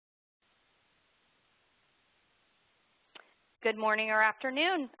Good morning or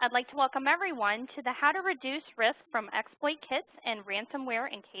afternoon. I'd like to welcome everyone to the How to Reduce Risk from Exploit Kits and Ransomware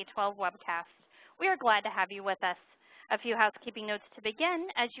in K-12 webcast. We are glad to have you with us. A few housekeeping notes to begin.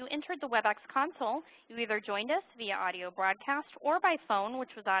 As you entered the WebEx console, you either joined us via audio broadcast or by phone,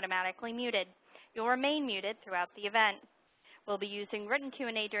 which was automatically muted. You'll remain muted throughout the event. We'll be using written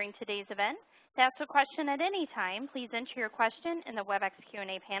Q&A during today's event. To ask a question at any time, please enter your question in the WebEx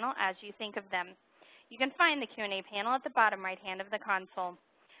Q&A panel as you think of them. You can find the Q&A panel at the bottom right hand of the console.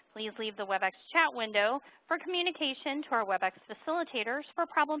 Please leave the WebEx chat window for communication to our WebEx facilitators for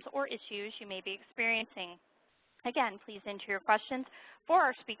problems or issues you may be experiencing. Again, please enter your questions for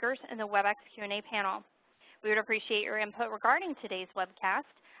our speakers in the WebEx Q&A panel. We would appreciate your input regarding today's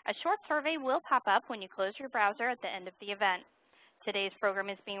webcast. A short survey will pop up when you close your browser at the end of the event. Today's program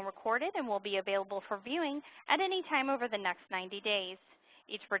is being recorded and will be available for viewing at any time over the next 90 days.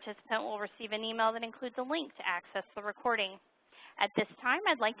 Each participant will receive an email that includes a link to access the recording. At this time,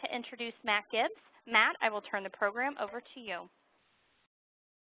 I'd like to introduce Matt Gibbs. Matt, I will turn the program over to you.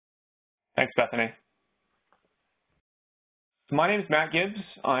 Thanks, Bethany. My name is Matt Gibbs.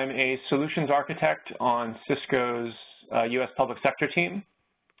 I'm a solutions architect on Cisco's U.S. public sector team.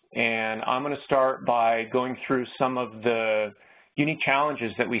 And I'm going to start by going through some of the unique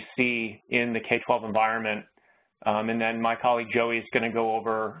challenges that we see in the K-12 environment. And then my colleague Joey is going to go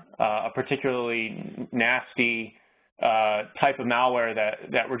over a particularly nasty type of malware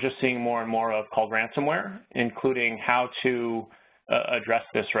that we're just seeing more and more of called ransomware, including how to address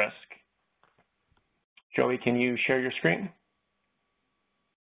this risk. Joey, can you share your screen?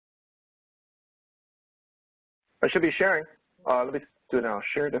 I should be sharing. Let me do it now.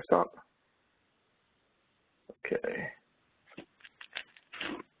 Share desktop. Okay.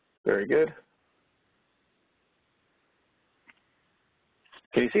 Very good.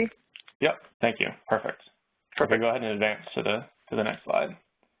 Can you see? Yep. Thank you. Perfect. Okay, go ahead and advance to the next slide.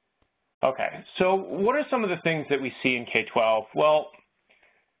 Okay. So what are some of the things that we see in K-12? Well,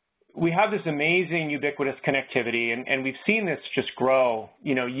 we have this amazing ubiquitous connectivity, and we've seen this just grow,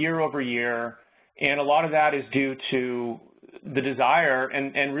 year over year. And a lot of that is due to the desire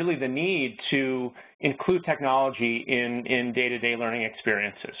and really the need to include technology in day-to-day learning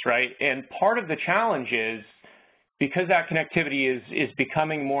experiences, right? And part of the challenge is because that connectivity is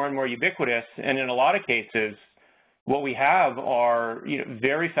becoming more and more ubiquitous, and in a lot of cases, what we have are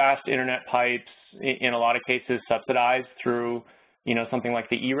very fast internet pipes, in a lot of cases subsidized through something like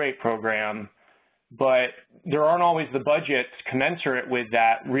the E-rate program, but there aren't always the budgets commensurate with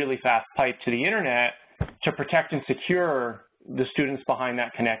that really fast pipe to the internet to protect and secure the students behind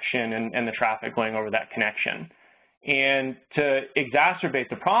that connection and the traffic going over that connection. And to exacerbate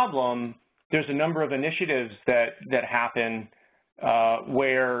the problem, there's a number of initiatives that happen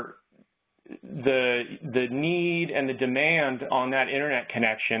where the need and the demand on that internet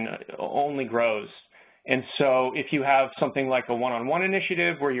connection only grows. And so if you have something like a one-on-one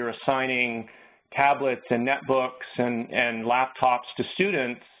initiative where you're assigning tablets and netbooks and laptops to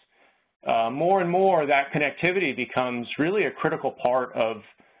students, more and more that connectivity becomes really a critical part of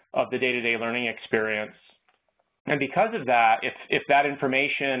the day-to-day learning experience. And because of that, if that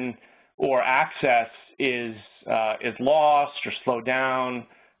information or access is lost or slowed down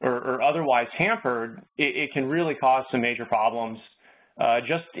or otherwise hampered, it can really cause some major problems.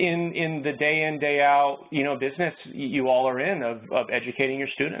 Just in the day in, day out, business you all are in of educating your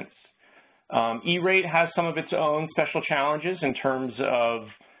students. E-rate has some of its own special challenges in terms of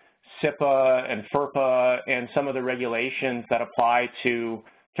SIPA and FERPA and some of the regulations that apply to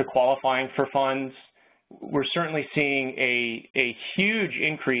qualifying for funds. We're certainly seeing a huge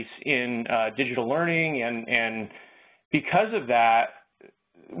increase in digital learning, and because of that,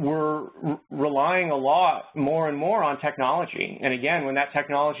 we're relying a lot more and more on technology. And again, when that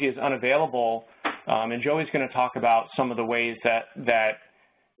technology is unavailable, and Joey's going to talk about some of the ways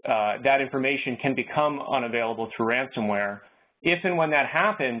that information can become unavailable through ransomware, if and when that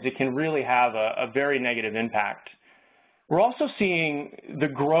happens, it can really have a very negative impact. We're also seeing the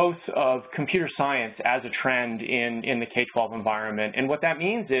growth of computer science as a trend in the K-12 environment. And what that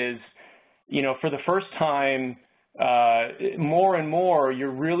means is, for the first time, more and more,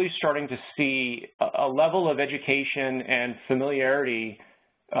 you're really starting to see a level of education and familiarity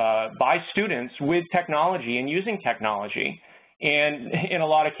by students with technology and using technology. And in a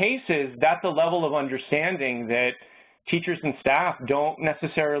lot of cases, that's a level of understanding that teachers and staff don't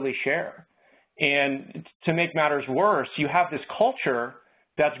necessarily share. And to make matters worse, you have this culture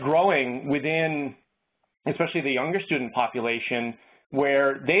that's growing within, especially the younger student population,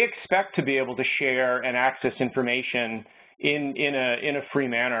 where they expect to be able to share and access information in a free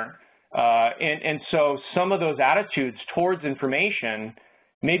manner. And so some of those attitudes towards information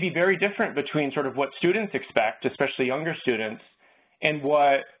may be very different between sort of what students expect, especially younger students, and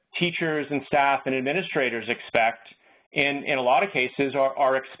what teachers and staff and administrators expect, in a lot of cases,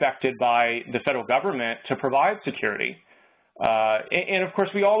 are expected by the federal government to provide security. And of course,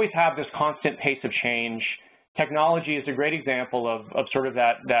 we always have this constant pace of change. Technology is a great example of sort of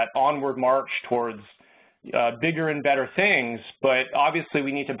that onward march towards bigger and better things, but obviously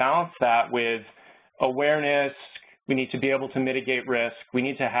we need to balance that with awareness. We need to be able to mitigate risk. We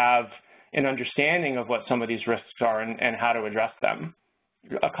need to have an understanding of what some of these risks are and how to address them.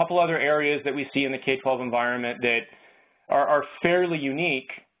 A couple other areas that we see in the K-12 environment that are fairly unique.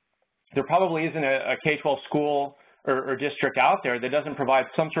 There probably isn't a K-12 school or district out there that doesn't provide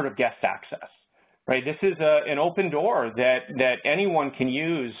some sort of guest access, right? This is an open door that anyone can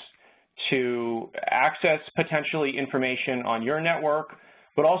use to access potentially information on your network,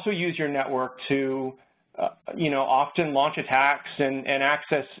 but also use your network to, often launch attacks and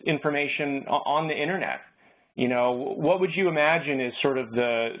access information on the internet. What would you imagine is sort of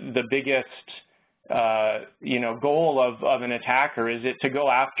the biggest, goal of an attacker? Is it to go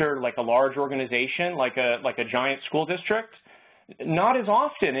after like a large organization, like a giant school district? Not as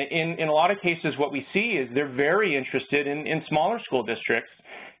often. In a lot of cases, what we see is they're very interested in smaller school districts,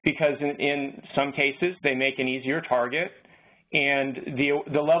 because in some cases they make an easier target, and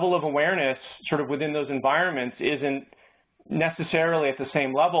the level of awareness sort of within those environments isn't necessarily at the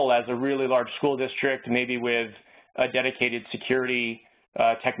same level as a really large school district, maybe with a dedicated security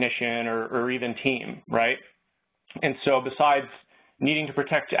technician or even team, right? And so besides needing to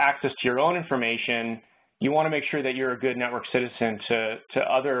protect access to your own information, you want to make sure that you're a good network citizen to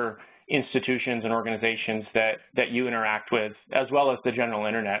other institutions and organizations that you interact with, as well as the general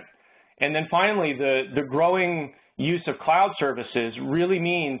internet. And then finally, the growing use of cloud services really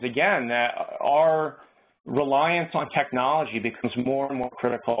means, again, that our reliance on technology becomes more and more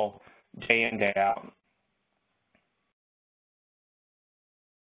critical day in, day out.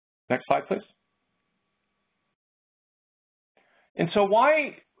 Next slide, please. And so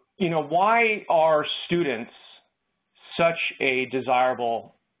why are students such a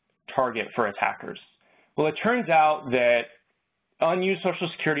desirable target for attackers? Well, it turns out that unused Social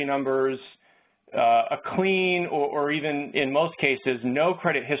Security numbers, a clean or even in most cases no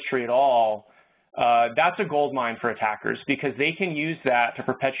credit history at all, that's a gold mine for attackers, because they can use that to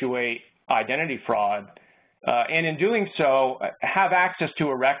perpetuate identity fraud, and in doing so have access to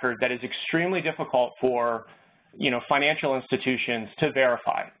a record that is extremely difficult for financial institutions to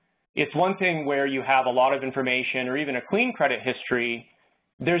verify. It's one thing where you have a lot of information or even a clean credit history.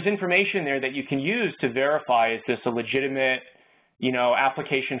 There's information there that you can use to verify, is this a legitimate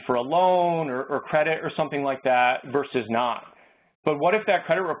application for a loan or credit or something like that versus not. But what if that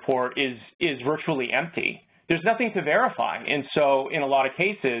credit report is virtually empty? There's nothing to verify. And so in a lot of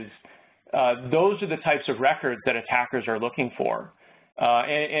cases, those are the types of records that attackers are looking for.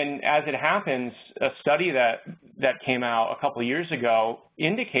 And as it happens, a study that came out a couple of years ago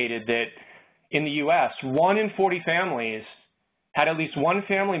indicated that in the U.S., 1 in 40 families had at least one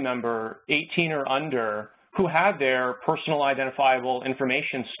family member, 18 or under, who had their personal identifiable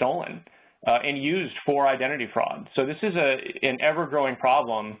information stolen and used for identity fraud. So this is an ever-growing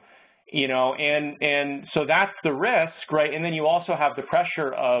problem, and so that's the risk, right? And then you also have the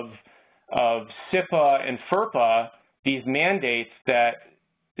pressure of SIPA and FERPA, these mandates that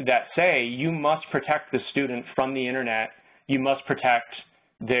say you must protect the student from the internet, you must protect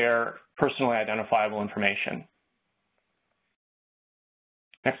their personally identifiable information.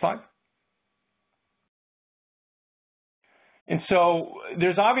 Next slide. And so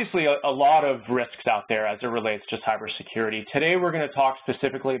there's obviously a lot of risks out there as it relates to cybersecurity. Today we're going to talk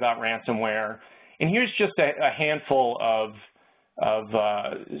specifically about ransomware, and here's just a handful of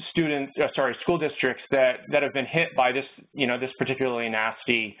school districts that have been hit by this, this particularly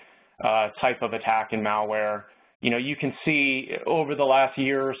nasty type of attack and malware. You can see over the last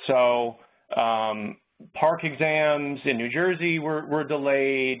year or so, park exams in New Jersey were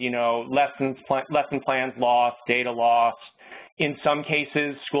delayed. Lesson plans lost, data lost. In some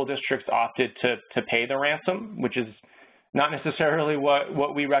cases, school districts opted to pay the ransom, which is not necessarily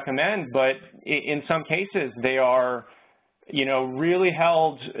what we recommend, but in some cases they are, really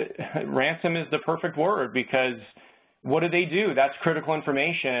held. Ransom is the perfect word, because what do? That's critical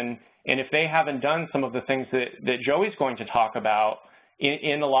information, and if they haven't done some of the things that Joey's going to talk about,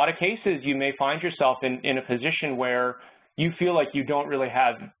 in a lot of cases you may find yourself in a position where you feel like you don't really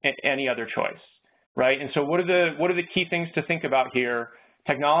have any other choice. Right, and so what are the key things to think about here?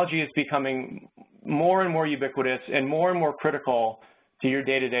 Technology is becoming more and more ubiquitous and more critical to your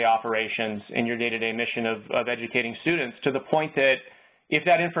day-to-day operations and your day-to-day mission of educating students, to the point that if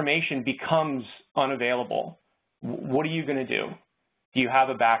that information becomes unavailable, what are you going to do? Do you have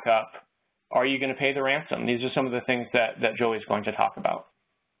a backup? Are you going to pay the ransom? These are some of the things that Joey is going to talk about.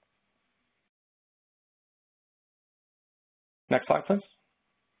 Next slide, please.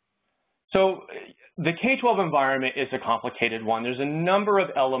 So the K-12 environment is a complicated one. There's a number of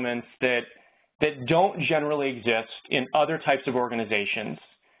elements that don't generally exist in other types of organizations.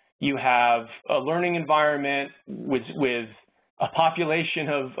 You have a learning environment with a population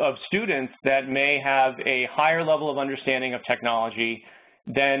of students that may have a higher level of understanding of technology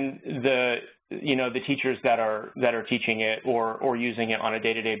than the teachers that are teaching it or using it on a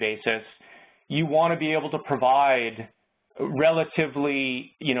day-to-day basis. You want to be able to provide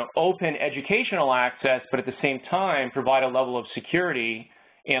relatively open educational access, but at the same time provide a level of security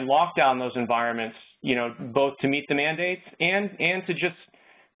and lock down those environments, both to meet the mandates and to just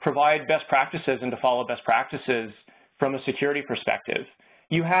provide best practices and to follow best practices from a security perspective.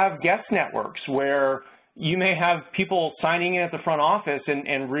 You have guest networks where you may have people signing in at the front office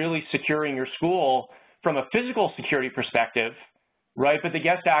and really securing your school from a physical security perspective, right? But the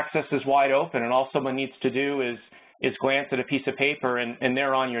guest access is wide open, and all someone needs to do is glance at a piece of paper and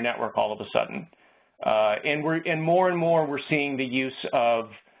they're on your network all of a sudden. And more and more we're seeing the use of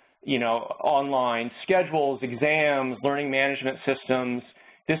online schedules, exams, learning management systems.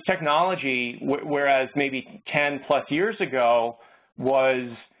 This technology, whereas maybe 10+ years ago was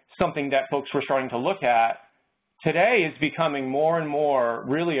something that folks were starting to look at, today is becoming more and more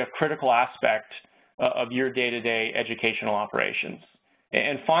really a critical aspect of your day-to-day educational operations.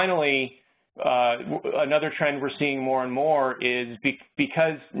 And finally, another trend we're seeing more and more is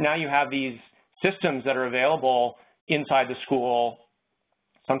because now you have these systems that are available inside the school,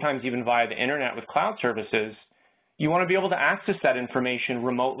 sometimes even via the internet with cloud services, you want to be able to access that information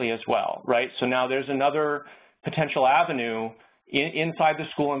remotely as well, right? So now there's another potential avenue inside the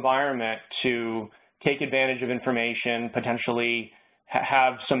school environment to take advantage of information, potentially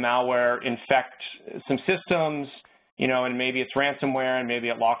have some malware infect some systems, and maybe it's ransomware and maybe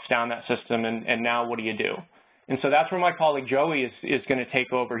it locks down that system, and now what do you do? And so that's where my colleague Joey is going to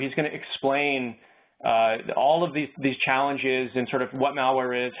take over. He's going to explain all of these challenges and sort of what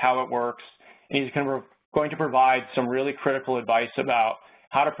malware is, how it works, and he's going to provide some really critical advice about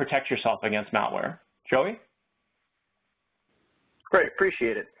how to protect yourself against malware. Joey? Great,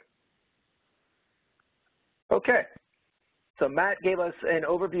 appreciate it. Okay, so Matt gave us an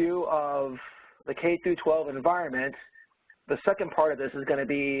overview of the K-12 environment. The second part of this is going to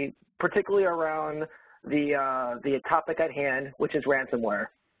be particularly around the topic at hand, which is ransomware.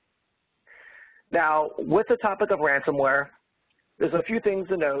 Now, with the topic of ransomware, there's a few things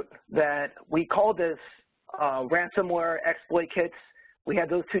to note that we call this ransomware exploit kits. We have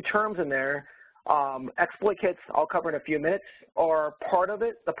those two terms in there. Exploit kits, I'll cover in a few minutes, are part of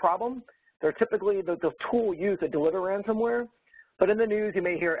it, the problem. They're typically the tool used to deliver ransomware. But in the news, you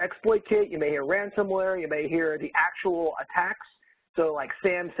may hear exploit kit, you may hear ransomware, you may hear the actual attacks. So like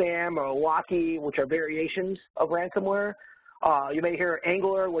SamSam or Locky, which are variations of ransomware. You may hear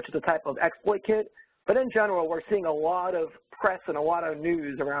Angler, which is a type of exploit kit. But in general, we're seeing a lot of press and a lot of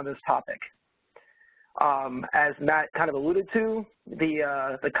news around this topic. As Matt kind of alluded to,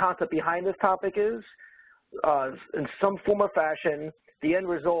 the concept behind this topic is, in some form or fashion, the end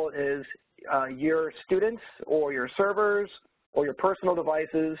result is your students or your servers or your personal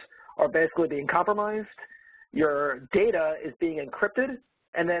devices are basically being compromised. Your data is being encrypted,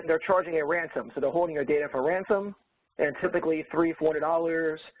 and then they're charging a ransom. So they're holding your data for ransom, and typically $300,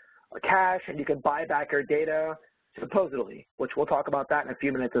 $400 cash, and you can buy back your data supposedly, which we'll talk about that in a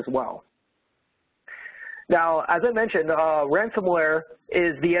few minutes as well. Now, as I mentioned, ransomware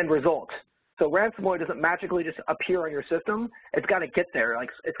is the end result. So ransomware doesn't magically just appear on your system. It's got to get there. Like,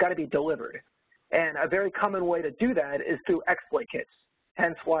 it's got to be delivered. And a very common way to do that is through exploit kits,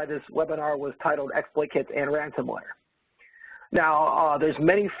 hence why this webinar was titled Exploit Kits and Ransomware. Now, there's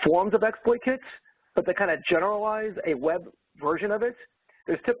many forms of exploit kits, but to kind of generalize a web version of it,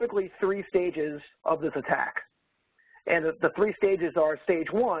 there's typically 3 stages of this attack. And the 3 stages are: stage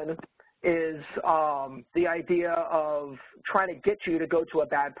 1 is the idea of trying to get you to go to a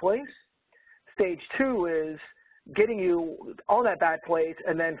bad place. Stage 2 is getting you on that bad place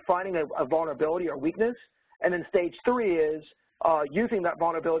and then finding a vulnerability or weakness. And then stage 3 is using that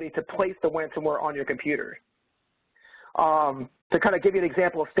vulnerability to place the ransomware on your computer. To kind of give you an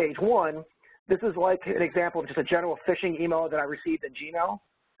example of stage 1, this is like an example of just a general phishing email that I received in Gmail.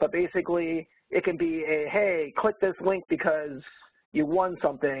 But basically, it can be a, hey, click this link because you won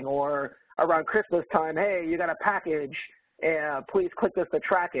something, or around Christmas time, hey, you got a package and please click this to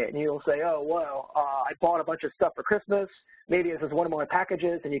track it. And you'll say, oh, well, I bought a bunch of stuff for Christmas. Maybe this is one of my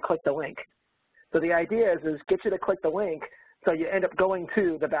packages, and you click the link. So the idea is get you to click the link so you end up going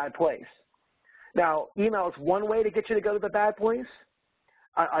to the bad place. Now, email is one way to get you to go to the bad place.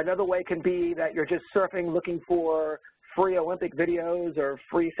 Another way can be that you're just surfing looking for free Olympic videos or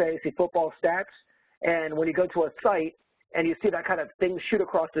free fantasy football stats, and when you go to a site and you see that kind of thing shoot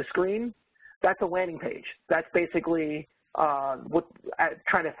across the screen, that's a landing page. That's basically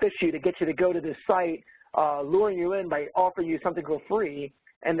trying to fish you to get you to go to this site, luring you in by offering you something for free,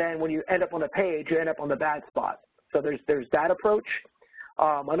 and then when you end up on a page, you end up on the bad spot. So there's that approach.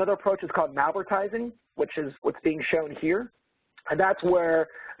 Another approach is called malvertising, which is what's being shown here. And that's where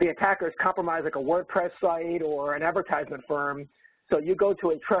the attackers compromise like a WordPress site or an advertisement firm. So you go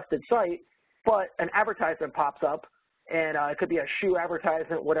to a trusted site, but an advertisement pops up, and it could be a shoe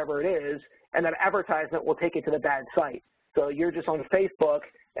advertisement, whatever it is, and that advertisement will take you to the bad site. So you're just on Facebook,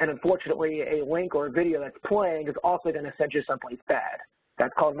 and unfortunately a link or a video that's playing is also going to send you someplace bad.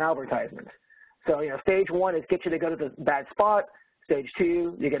 That's called malvertisement. So, stage one is get you to go to the bad spot. Stage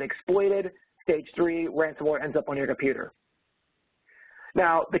two, you get exploited. Stage three, ransomware ends up on your computer.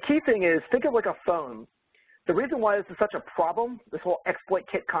 Now, the key thing is, think of like a phone. The reason why this is such a problem, this whole exploit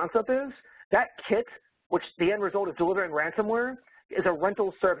kit concept is, that kit, which the end result is delivering ransomware, is a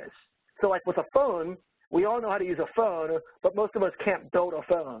rental service. So like with a phone, we all know how to use a phone, but most of us can't build a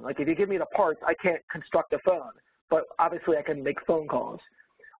phone. Like if you give me the parts, I can't construct a phone, but obviously I can make phone calls.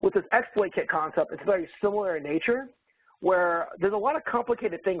 With this exploit kit concept, it's very similar in nature, where there's a lot of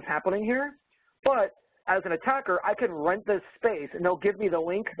complicated things happening here, but as an attacker, I can rent this space, and they'll give me the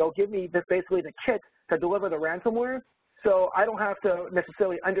link. They'll give me basically the kit to deliver the ransomware, so I don't have to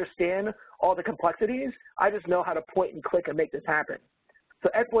necessarily understand all the complexities. I just know how to point and click and make this happen. So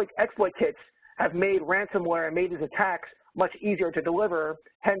exploit kits have made ransomware and made these attacks much easier to deliver,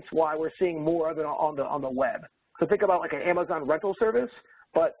 hence why we're seeing more of it on the web. So think about like an Amazon rental service,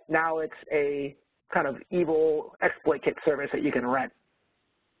 but now it's a kind of evil exploit kit service that you can rent.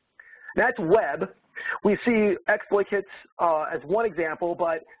 That's web. We see exploit kits as one example,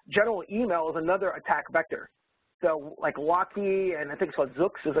 but general email is another attack vector. So like Locky, and I think it's called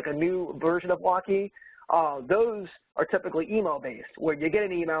Zooks, is like a new version of Locky. Those are typically email-based, where you get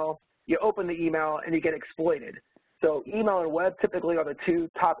an email, you open the email, and you get exploited. So email and web typically are the two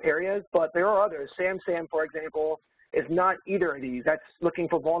top areas, but there are others. SamSam, for example, is not either of these. That's looking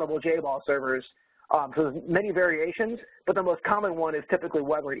for vulnerable JBall servers. So there's many variations, but the most common one is typically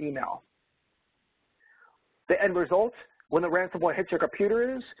web or email. The end result, when the ransomware hits your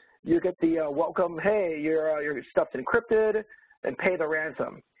computer, is you get the welcome, hey, your stuff's encrypted, and pay the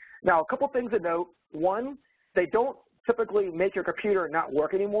ransom. Now, a couple things to note. One, they don't typically make your computer not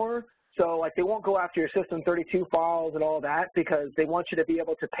work anymore. So, like, they won't go after your System32 files and all that because they want you to be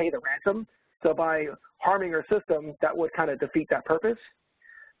able to pay the ransom. So by harming your system, that would kind of defeat that purpose.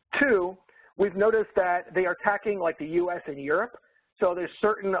 Two, we've noticed that they are attacking, like, the U.S. and Europe. So there's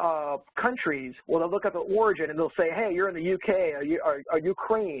certain countries where they'll look at the origin and they'll say, hey, you're in the UK, or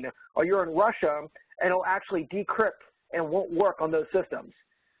Ukraine, or you're in Russia, and it'll actually decrypt and won't work on those systems.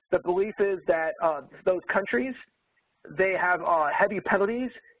 The belief is that those countries, they have heavy penalties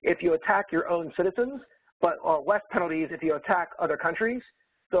if you attack your own citizens, but less penalties if you attack other countries.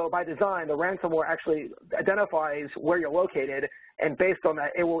 So by design, the ransomware actually identifies where you're located, and based on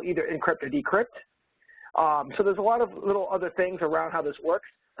that, it will either encrypt or decrypt. So there's a lot of little other things around how this works,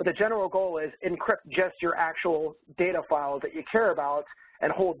 but the general goal is encrypt just your actual data files that you care about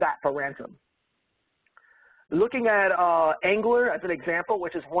and hold that for ransom. Looking at Angler as an example,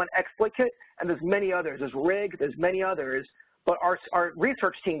 which is one exploit kit, and there's many others. There's Rig, there's many others, but our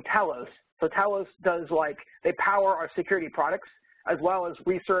research team, Talos, so Talos does they power our security products as well as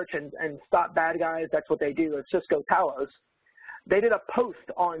research and stop bad guys. That's what they do at Cisco Talos. They did a post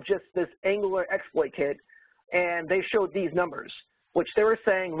on just this Angler exploit kit, and they showed these numbers, which they were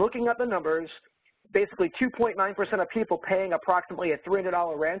saying, looking at the numbers, basically 2.9% of people paying approximately a $300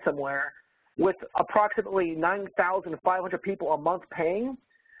 ransomware, with approximately 9,500 people a month paying.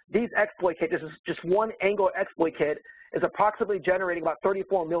 These exploit kits, this is just one Angler exploit kit, is approximately generating about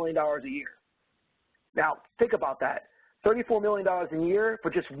 $34 million a year. Now, think about that. $34 million a year for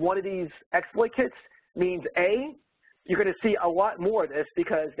just one of these exploit kits means, A, you're going to see a lot more of this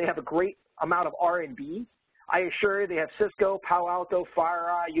because they have a great amount of R&D. I assure you they have Cisco, Palo Alto,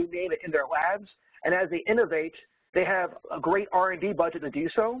 FireEye, you name it, in their labs. And as they innovate, they have a great R&D budget to do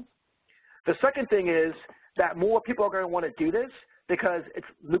so. The second thing is that more people are going to want to do this because it's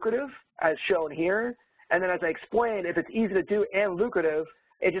lucrative, as shown here. And then as I explained, if it's easy to do and lucrative,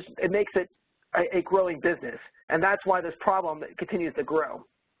 it makes it a growing business. and that's why this problem continues to grow.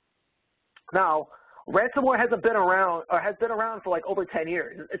 Now, ransomware has been around for like over 10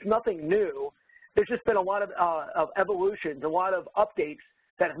 years. It's nothing new. There's just been a lot of evolutions, a lot of updates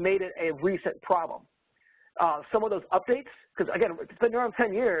that have made it a recent problem. Some of those updates, because again, it's been around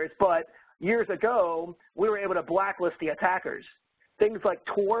 10 years, but years ago, we were able to blacklist the attackers. Things like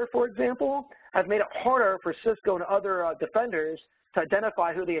Tor, for example, have made it harder for Cisco and other defenders to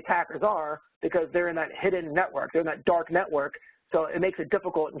identify who the attackers are because they're in that hidden network, they're in that dark network, so it makes it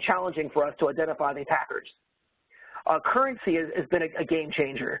difficult and challenging for us to identify the attackers. Currency has been a game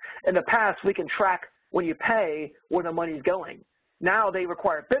changer. In the past, we can track when you pay where the money's going. Now they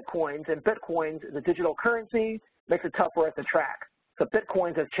require Bitcoins, and Bitcoins is a digital currency, makes it tough for us to track. So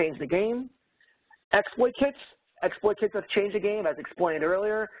Bitcoins has changed the game. Exploit kits have changed the game, as explained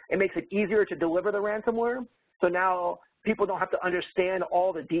earlier. It makes it easier to deliver the ransomware. So now people don't have to understand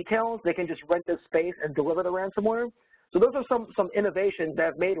all the details. They can just rent this space and deliver the ransomware. So those are some innovations that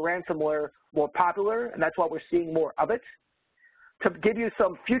have made ransomware more popular, and that's why we're seeing more of it. To give you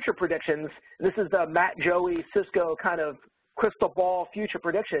some future predictions, this is the Matt Joey Cisco kind of crystal ball future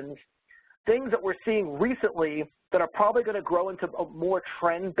predictions. Things that we're seeing recently that are probably going to grow into a more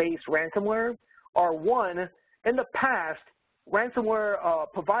trend-based ransomware are, one, in the past, ransomware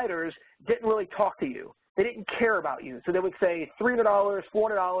providers didn't really talk to you. They didn't care about you. So they would say $300,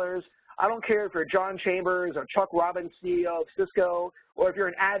 $400, I don't care if you're John Chambers or Chuck Robbins, CEO of Cisco, or if you're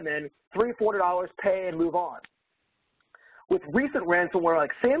an admin, $300, $400, pay and move on. With recent ransomware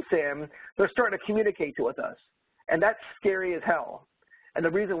like SamSam, they're starting to communicate with us, and that's scary as hell. And the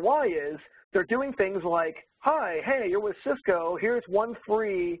reason why is they're doing things like, hi, hey, you're with Cisco, here's one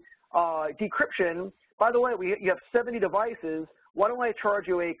free decryption. By the way, you have 70 devices. Why don't I charge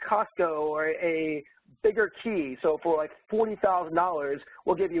you a Costco or a bigger key? So for like $40,000,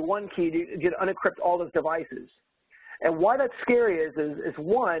 we'll give you one key to get unencrypt all those devices. And why that's scary is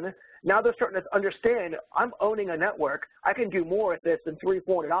one, now they're starting to understand I'm owning a network. I can do more with this than $300,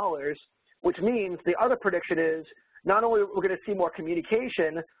 $400, which means the other prediction is not only we're going to see more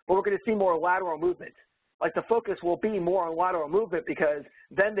communication, but we're going to see more lateral movement. Like the focus will be more on lateral movement because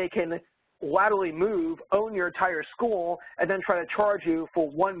then they can laterally move, own your entire school, and then try to charge you for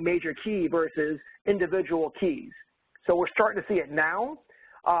one major key versus individual keys. So we're starting to see it now.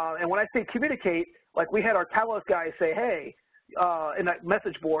 And when I say communicate, like we had our Talos guys say, hey, in that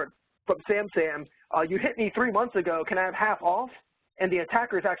message board from SamSam, you hit me 3 months ago, can I have half off? And the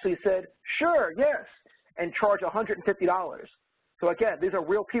attackers actually said, sure, yes, and charge $150. So again, these are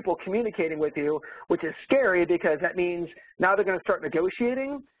real people communicating with you, which is scary because that means now they're going to start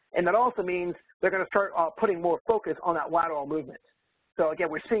negotiating, and that also means they're going to start putting more focus on that lateral movement. So again,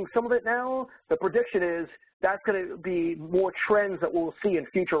 we're seeing some of it now. The prediction is that's going to be more trends that we'll see in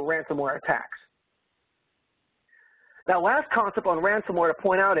future ransomware attacks. Now, last concept on ransomware to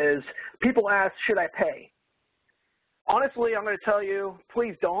point out is people ask, should I pay? Honestly, I'm going to tell you,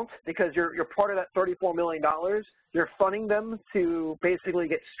 please don't, because you're part of that $34 million. You're funding them to basically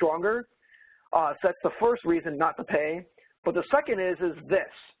get stronger. So that's the first reason not to pay. But the second is this.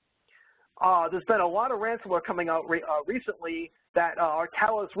 There's been a lot of ransomware coming out recently that our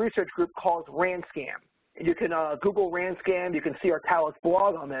Talos research group calls RanScam. And you can Google RanScam. You can see our Talos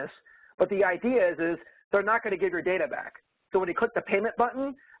blog on this. But the idea is they're not going to give your data back. So when you click the payment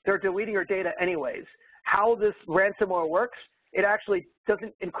button, they're deleting your data anyways. How this ransomware works, it actually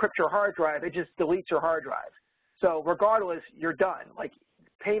doesn't encrypt your hard drive. It just deletes your hard drive. So regardless, you're done. Like,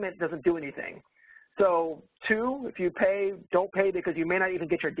 payment doesn't do anything. So 2, if you pay, don't pay because you may not even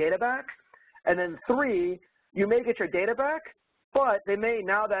get your data back. And then 3, you may get your data back, but they may,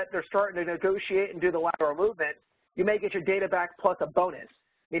 now that they're starting to negotiate and do the lateral movement, you may get your data back plus a bonus,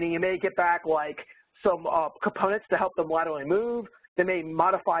 meaning you may get back like some components to help them laterally move. They may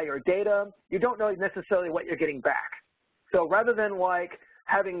modify your data. You don't know necessarily what you're getting back. So rather than like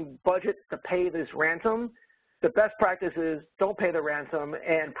having budgets to pay this ransom, the best practice is don't pay the ransom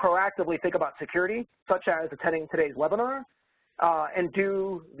and proactively think about security, such as attending today's webinar, and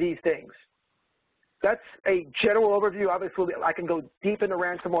do these things. That's a general overview. Obviously, I can go deep into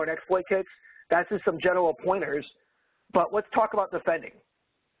ransomware and exploit kits. That's just some general pointers. But let's talk about defending.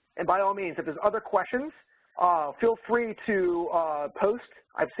 And by all means, if there's other questions, feel free to post.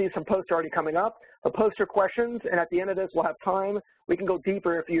 I've seen some posts already coming up. But post your questions, and at the end of this, we'll have time. We can go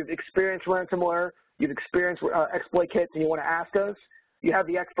deeper if you've experienced ransomware, you've experienced exploit kits, and you want to ask us. You have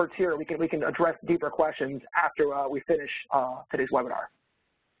the experts here. We can address deeper questions after we finish today's webinar.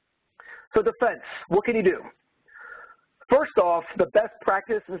 So defense, what can you do? First off, the best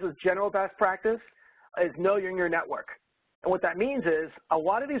practice, this is general best practice, is know your network. And what that means is a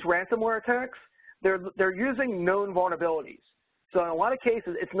lot of these ransomware attacks, they're using known vulnerabilities. So in a lot of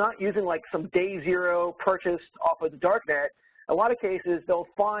cases, it's not using like some day zero purchased off of the darknet. In a lot of cases, they'll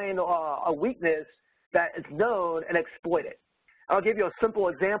find a weakness that is known and exploit it. I'll give you a simple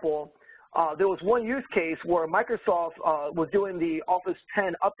example. There was one use case where Microsoft was doing the Office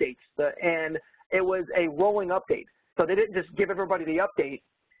 10 updates, and it was a rolling update. So they didn't just give everybody the update.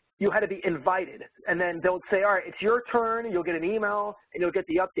 You had to be invited, and then they would say, all right, it's your turn, you'll get an email, and you'll get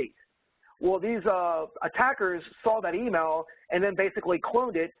the update. Well, these attackers saw that email and then basically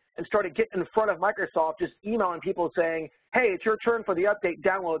cloned it and started getting in front of Microsoft, just emailing people saying, hey, it's your turn for the update,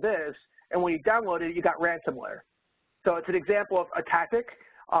 download this. And when you download it, you got ransomware. So it's an example of a tactic.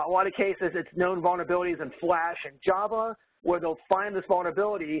 A lot of cases, it's known vulnerabilities in Flash and Java, where they'll find this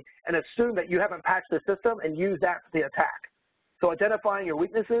vulnerability and assume that you haven't patched the system and use that for the attack. So identifying your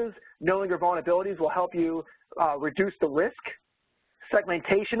weaknesses, knowing your vulnerabilities will help you reduce the risk.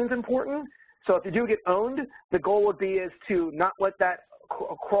 Segmentation is important. So if you do get owned, the goal would be is to not let that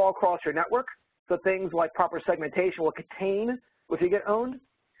crawl across your network. So things like proper segmentation will contain if you get owned.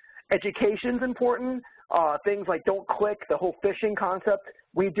 Education is important. Things like don't click, the whole phishing concept.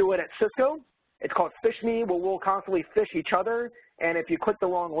 We do it at Cisco. It's called Phish Me, where we'll constantly phish each other. And if you click the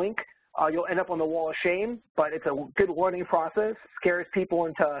wrong link, you'll end up on the wall of shame. But it's a good learning process. Scares people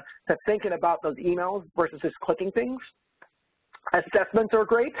into thinking about those emails versus just clicking things. Assessments are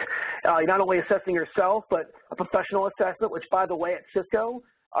great. You're not only assessing yourself, but a professional assessment, which, by the way, at Cisco,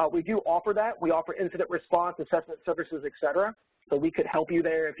 we do offer that. We offer incident response, assessment services, et cetera. So we could help you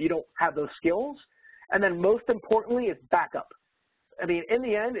there if you don't have those skills. And then most importantly is backup. I mean, in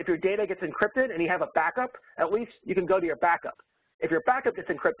the end, if your data gets encrypted and you have a backup, at least you can go to your backup. If your backup gets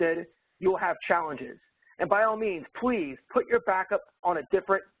encrypted, you'll have challenges. And by all means, please put your backup on a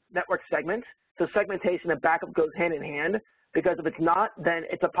different network segment. So segmentation and backup goes hand in hand. Because if it's not, then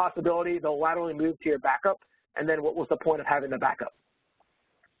it's a possibility they'll laterally move to your backup, and then what was the point of having the backup?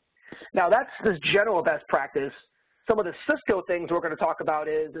 Now, that's this general best practice. Some of the Cisco things we're going to talk about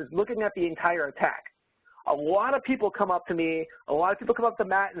is looking at the entire attack. A lot of people come up to me, a lot of people come up to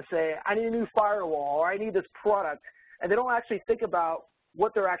Matt and say, I need a new firewall, or I need this product, and they don't actually think about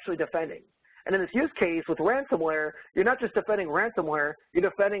what they're actually defending. And in this use case with ransomware, you're not just defending ransomware, you're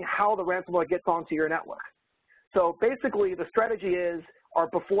defending how the ransomware gets onto your network. So basically, the strategy is our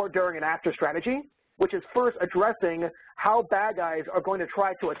before, during, and after strategy, which is first addressing how bad guys are going to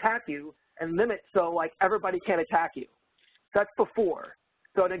try to attack you and limit so like everybody can't attack you. That's before.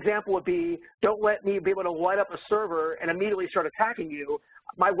 So an example would be, don't let me be able to light up a server and immediately start attacking you.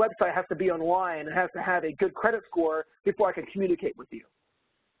 My website has to be online and has to have a good credit score before I can communicate with you.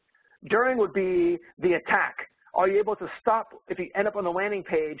 During would be the attack. Are you able to stop, if you end up on the landing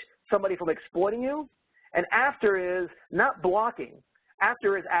page, somebody from exploiting you? And after is not blocking.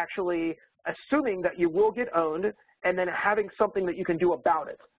 After is actually assuming that you will get owned and then having something that you can do about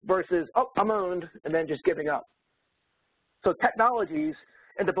it versus, oh, I'm owned, and then just giving up. So technologies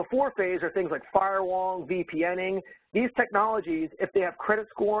in the before phase are things like firewall, VPNing. These technologies, if they have credit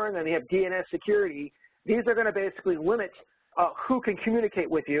scoring and they have DNS security, these are going to basically limit who can communicate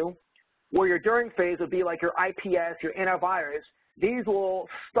with you, where your during phase would be like your IPS, your antivirus. These will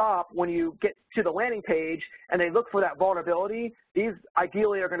stop when you get to the landing page and they look for that vulnerability. These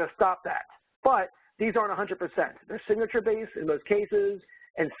ideally are going to stop that. But these aren't 100%. They're signature-based in most cases,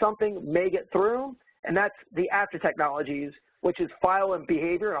 and something may get through, and that's the after technologies, which is file and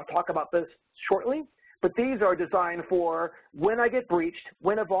behavior, and I'll talk about this shortly. But these are designed for when I get breached,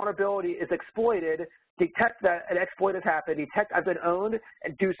 when a vulnerability is exploited, detect that an exploit has happened, detect I've been owned,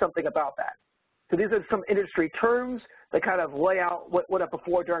 and do something about that. So these are some industry terms that kind of lay out what a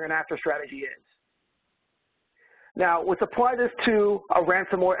before, during, and after strategy is. Now, let's apply this to a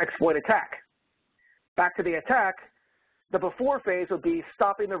ransomware exploit attack. Back to the attack, the before phase would be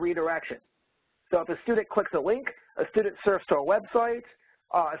stopping the redirection. So if a student clicks a link, a student surfs to a website,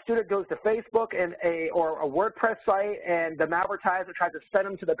 a student goes to Facebook or a WordPress site, and the malvertiser tries to send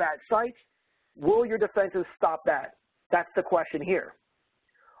them to the bad site, will your defenses stop that? That's the question here.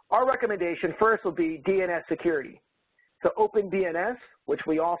 Our recommendation first would be DNS security. So OpenDNS, which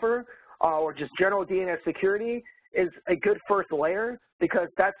we offer, or just general DNS security, is a good first layer because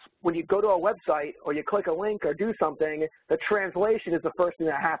that's when you go to a website or you click a link or do something, the translation is the first thing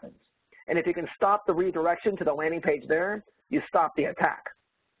that happens. And if you can stop the redirection to the landing page there, you stop the attack.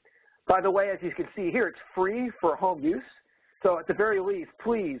 By the way, as you can see here, it's free for home use. So at the very least,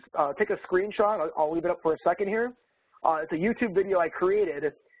 please take a screenshot. I'll leave it up for a second here. It's a YouTube video I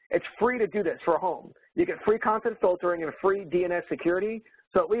created. It's free to do this for home. You get free content filtering and free DNS security,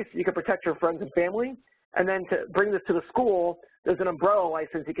 so at least you can protect your friends and family. And then to bring this to the school, there's an umbrella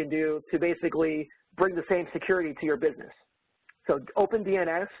license you can do to basically bring the same security to your business. So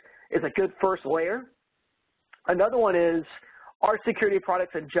OpenDNS is a good first layer. Another one is our security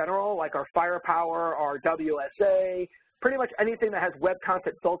products in general, like our Firepower, our WSA, pretty much anything that has web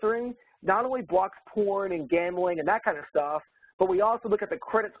content filtering, not only blocks porn and gambling and that kind of stuff, but we also look at the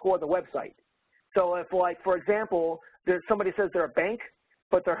credit score of the website. So if, like, for example, somebody says they're a bank,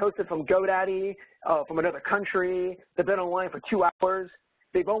 but they're hosted from GoDaddy, from another country, they've been online for 2 hours,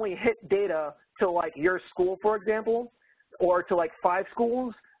 they've only hit data to, like, your school, for example, or to, like, 5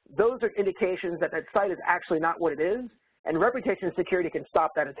 schools, those are indications that that site is actually not what it is, and reputation security can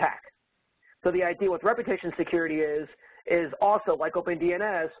stop that attack. So the idea with reputation security is also like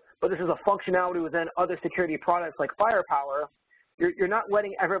OpenDNS, but this is a functionality within other security products like Firepower. You're not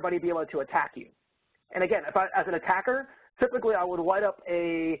letting everybody be able to attack you. And again, as an attacker, typically I would light up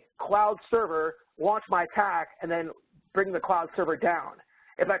a cloud server, launch my attack, and then bring the cloud server down.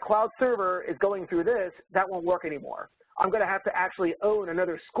 If that cloud server is going through this, that won't work anymore. I'm going to have to actually own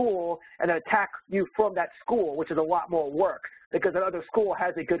another school and then attack you from that school, which is a lot more work because that other school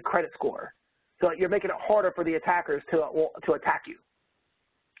has a good credit score. So you're making it harder for the attackers to attack you.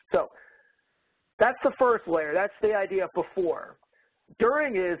 So that's the first layer. That's the idea of before.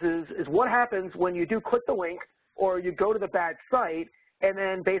 During is what happens when you do click the link or you go to the bad site and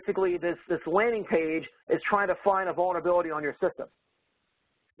then basically this landing page is trying to find a vulnerability on your system.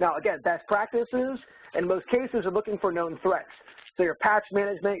 Now, again, best practices, in most cases, are looking for known threats. So your patch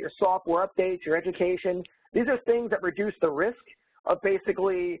management, your software updates, your education, these are things that reduce the risk of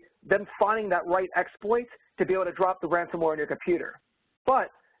basically them finding that right exploit to be able to drop the ransomware on your computer.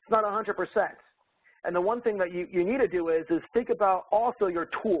 But it's not 100%. And the one thing that you need to do is think about also your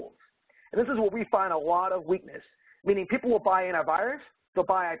tools. And this is where we find a lot of weakness, meaning people will buy antivirus, they'll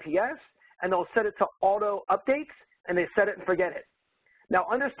buy IPS, and they'll set it to auto updates, and they set it and forget it. Now,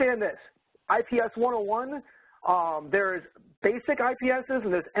 understand this. IPS 101, there's basic IPSs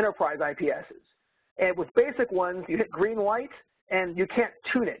and there's enterprise IPSs. And with basic ones, you hit green light and you can't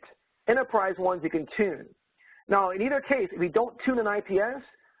tune it. Enterprise ones you can tune. Now, in either case, if you don't tune an IPS,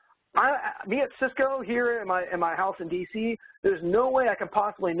 me at Cisco here in my house in DC, there's no way I can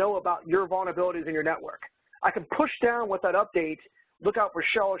possibly know about your vulnerabilities in your network. I can push down with that update, look out for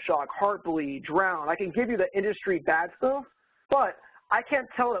shell shock, heartbleed, drown. I can give you the industry bad stuff, but I can't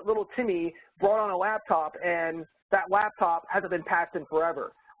tell that little Timmy brought on a laptop and that laptop hasn't been patched in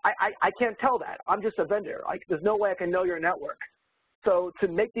forever. I can't tell that. I'm just a vendor. There's no way I can know your network. So to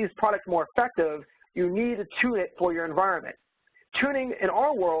make these products more effective, you need to tune it for your environment. Tuning in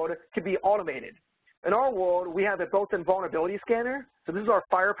our world can be automated. In our world, we have a built-in vulnerability scanner. So this is our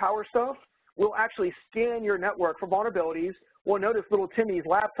Firepower stuff. We'll actually scan your network for vulnerabilities. We'll notice little Timmy's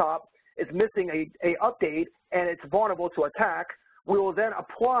laptop is missing a update and it's vulnerable to attack. We will then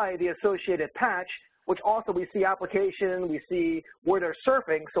apply the associated patch, which also we see application, we see where they're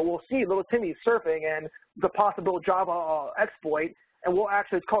surfing. So we'll see little Timmy surfing and the possible Java exploit, and we'll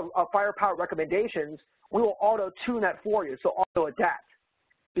actually, it's called Firepower recommendations. We will auto-tune that for you, so auto-adapt.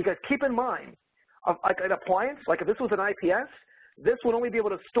 Because keep in mind, like an appliance, like if this was an IPS, this would only be able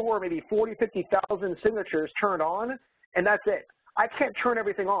to store maybe 40, 50,000 signatures turned on, and that's it. I can't turn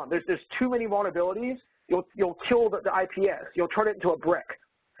everything on. There's too many vulnerabilities. You'll kill the IPS. You'll turn it into a brick.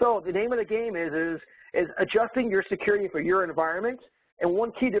 So the name of the game is adjusting your security for your environment. And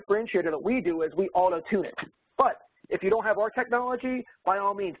one key differentiator that we do is we auto-tune it. But if you don't have our technology, by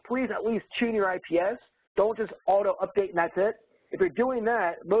all means, please at least tune your IPS. Don't just auto-update and that's it. If you're doing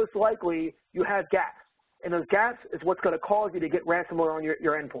that, most likely you have gaps. And those gaps is what's going to cause you to get ransomware on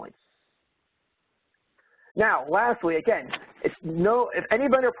your endpoints. Now, lastly, again, if any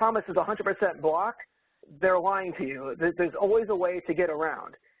vendor promises 100% block, they're lying to you. There's always a way to get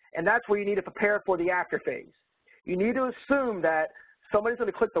around. And that's where you need to prepare for the after phase. You need to assume that somebody's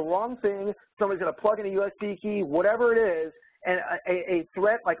going to click the wrong thing, somebody's going to plug in a USB key, whatever it is, and a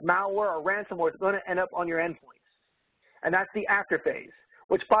threat like malware or ransomware is going to end up on your endpoints. And that's the after phase,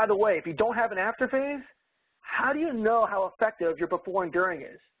 which, by the way, if you don't have an after phase, how do you know how effective your before and during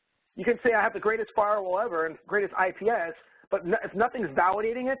is? You can say I have the greatest firewall ever and greatest IPS, but if nothing's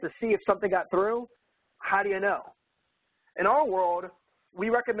validating it to see if something got through, how do you know? In our world, we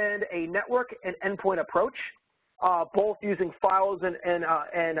recommend a network and endpoint approach, both using files and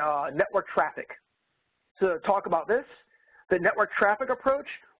network traffic. So to talk about this, the network traffic approach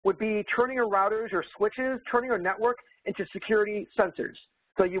would be turning your routers, your switches, turning your network into security sensors.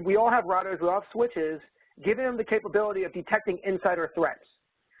 So we all have routers, we all have switches, giving them the capability of detecting insider threats.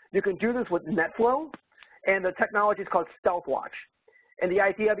 You can do this with NetFlow, and the technology is called StealthWatch. And the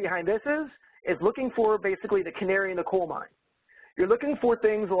idea behind this is looking for basically the canary in the coal mine. You're looking for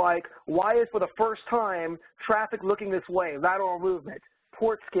things like, why is for the first time traffic looking this way, lateral movement,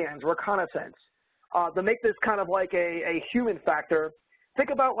 port scans, reconnaissance. To make this kind of like a human factor,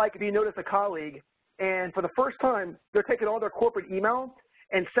 think about like if you notice a colleague and for the first time, they're taking all their corporate email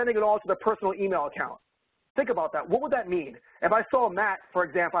and sending it all to their personal email account. Think about that. What would that mean? If I saw Matt, for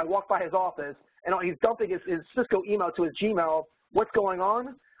example, I walked by his office and he's dumping his Cisco email to his Gmail, what's going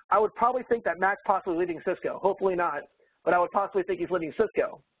on? I would probably think that Matt's possibly leaving Cisco. Hopefully not, but I would possibly think he's leaving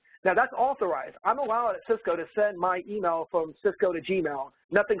Cisco. Now, that's authorized. I'm allowed at Cisco to send my email from Cisco to Gmail.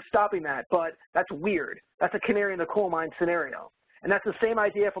 Nothing's stopping that, but that's weird. That's a canary in the coal mine scenario. And that's the same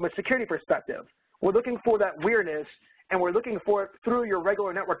idea from a security perspective. We're looking for that weirdness, and we're looking for it through your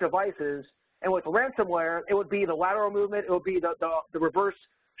regular network devices. And with ransomware, it would be the lateral movement. It would be the reverse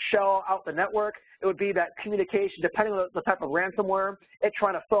shell out the network. It would be that communication, depending on the type of ransomware, it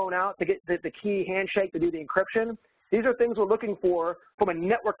trying to phone out to get the key handshake to do the encryption. These are things we're looking for from a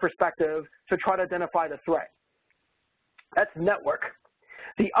network perspective to try to identify the threat. That's network.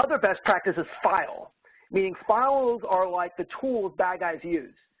 The other best practice is file, meaning files are like the tools bad guys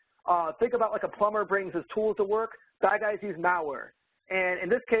use. Think about like a plumber brings his tools to work. Bad guys use malware. And in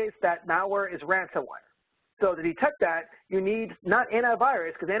this case, that malware is ransomware. So to detect that, you need not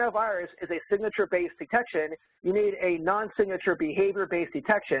antivirus, because antivirus is a signature-based detection. You need a non-signature behavior-based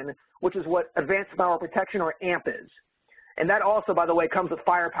detection, which is what advanced malware protection, or AMP, is. And that also, by the way, comes with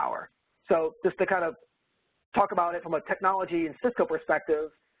firepower. So just to kind of talk about it from a technology and Cisco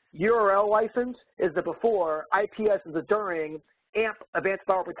perspective, URL license is the before, IPS is the during, AMP, advanced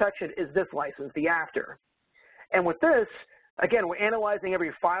malware protection, is this license, the after. And with this, again, we're analyzing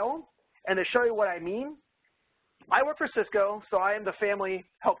every file. And to show you what I mean, I work for Cisco, so I am the family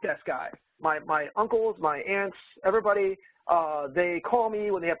help desk guy. My uncles, my aunts, everybody, they call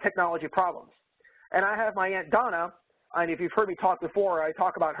me when they have technology problems. And I have my Aunt Donna, and if you've heard me talk before, I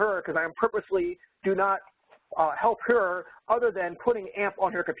talk about her because I purposely do not help her other than putting AMP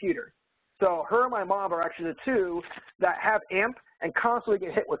on her computer. So her and my mom are actually the two that have AMP and constantly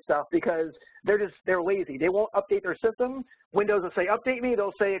get hit with stuff because they're lazy. They won't update their system. Windows will say update me,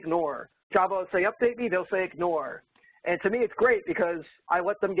 they'll say ignore. Java will say update me, they'll say ignore. And to me, it's great because I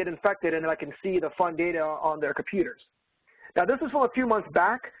let them get infected and I can see the fun data on their computers. Now, this is from a few months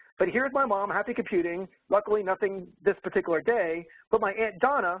back, but here's my mom, happy computing. Luckily, nothing this particular day. But my Aunt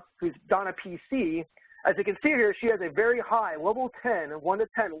Donna, who's Donna PC, as you can see here, she has a very high level 10, 1 to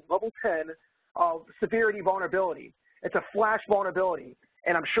 10, level 10 of severity vulnerability. It's a flash vulnerability.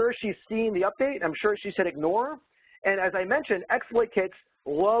 And I'm sure she's seen the update. I'm sure she said ignore. And as I mentioned, exploit kits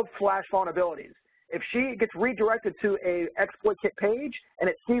love flash vulnerabilities. If she gets redirected to a exploit kit page and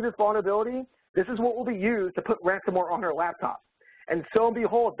it sees this vulnerability, this is what will be used to put ransomware on her laptop. And so and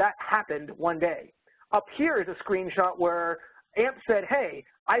behold, that happened one day. Up here is a screenshot where AMP said, hey,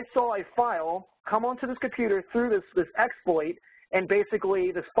 I saw a file come onto this computer through this exploit, and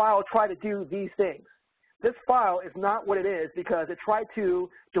basically this file tried to do these things. This file is not what it is because it tried to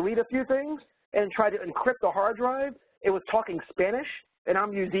delete a few things and tried to encrypt the hard drive. It was talking Spanish, and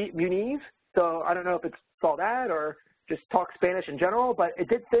I'm Muniz, so I don't know if it saw that or just talk Spanish in general, but it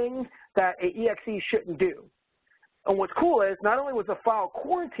did things that an EXE shouldn't do. And what's cool is not only was the file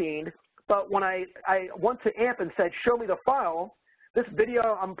quarantined, but when I went to AMP and said, show me the file, this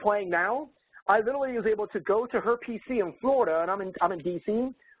video I'm playing now, I literally was able to go to her PC in Florida, and I'm in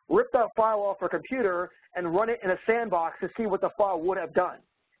DC, rip that file off her computer and run it in a sandbox to see what the file would have done.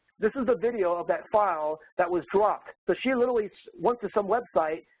 This is the video of that file that was dropped. So she literally went to some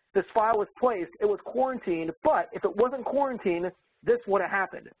website, this file was placed, it was quarantined, but if it wasn't quarantined, this would have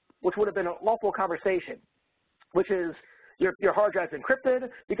happened, which would have been an awful conversation, which is your hard drive's encrypted.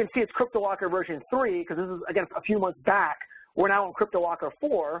 You can see it's CryptoLocker version 3, because this is, again, a few months back. We're now on CryptoLocker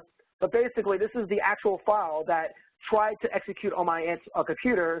 4, but basically this is the actual file that tried to execute on my aunt's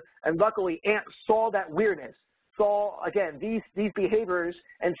computer, and luckily AMP saw that weirdness, saw, again, these behaviors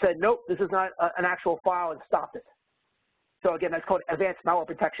and said, nope, this is not an actual file, and stopped it. So again, that's called advanced malware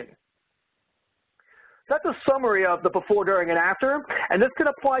protection. So that's a summary of the before, during, and after, and this can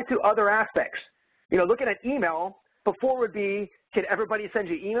apply to other aspects. You know, looking at email, before would be, can everybody send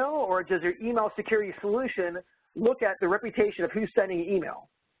you email, or does your email security solution look at the reputation of who's sending you email?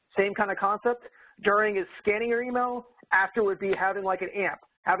 Same kind of concept. During is scanning your email. After would be having like an AMP,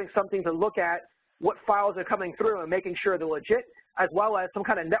 having something to look at what files are coming through and making sure they're legit, as well as some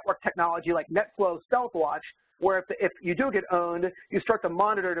kind of network technology like NetFlow StealthWatch, where if you do get owned, you start to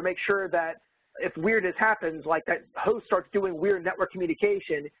monitor to make sure that if weirdness happens, like that host starts doing weird network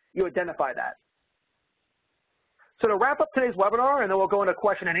communication, you identify that. So to wrap up today's webinar, and then we'll go into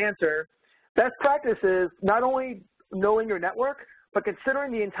question and answer, best practices not only knowing your network, but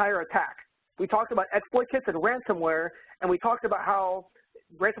considering the entire attack. We talked about exploit kits and ransomware, and we talked about how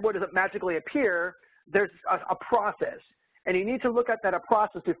ransomware doesn't magically appear. There's a process, and you need to look at that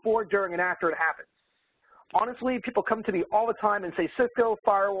process before, during, and after it happens. Honestly, people come to me all the time and say, Cisco,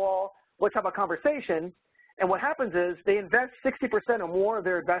 firewall, let's have a conversation. And what happens is they invest 60% or more of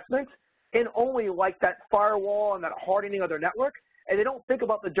their investment in only like that firewall and that hardening of their network, and they don't think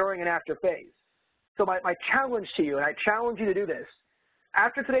about the during and after phase. So my challenge to you, and I challenge you to do this,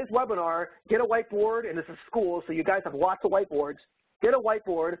 after today's webinar, get a whiteboard, and this is school, so you guys have lots of whiteboards. Get a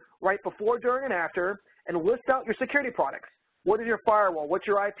whiteboard right before, during, and after, and list out your security products. What is your firewall? What's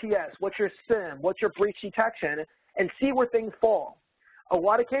your IPS? What's your SIM? What's your breach detection? And see where things fall. A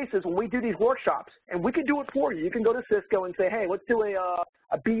lot of cases, when we do these workshops, and we can do it for you. You can go to Cisco and say, hey, let's do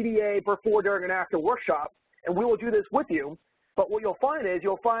a BDA before, during, and after workshop, and we will do this with you. But what you'll find is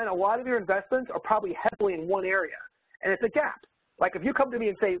you'll find a lot of your investments are probably heavily in one area, and it's a gap. Like if you come to me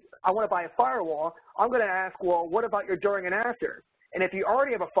and say, I want to buy a firewall, I'm going to ask, well, what about your during and after? And if you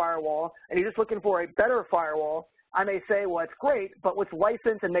already have a firewall and you're just looking for a better firewall, I may say, well, it's great, but let's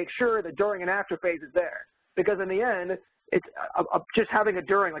license and make sure the during and after phase is there. Because in the end, it's just having a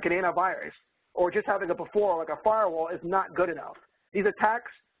during, like an antivirus, or just having a before, like a firewall, is not good enough. These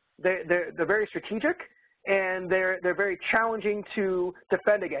attacks, they're very strategic, and they're very challenging to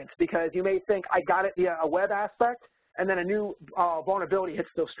defend against, because you may think, I got it via a web aspect, and then a new vulnerability hits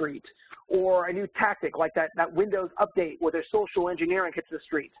the street, or a new tactic like that Windows update where their social engineering hits the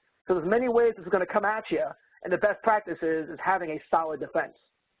street. So there's many ways it's going to come at you, and the best practice is having a solid defense.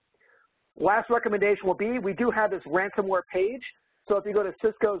 Last recommendation will be, we do have this ransomware page. So if you go to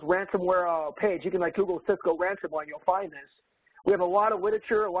Cisco's ransomware page, you can like Google Cisco ransomware and you'll find this. We have a lot of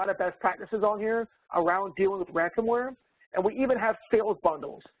literature, a lot of best practices on here around dealing with ransomware, and we even have sales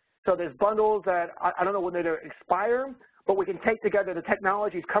bundles. So there's bundles that, I don't know when they expire, but we can take together the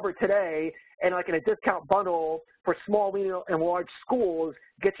technologies covered today and like in a discount bundle for small, medium, and large schools,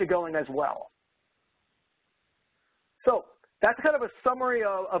 get you going as well. So that's kind of a summary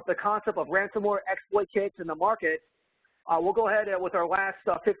of the concept of ransomware, exploit kits in the market. We'll go ahead with our last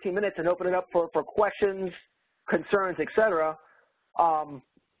 15 minutes and open it up for questions, concerns, et cetera.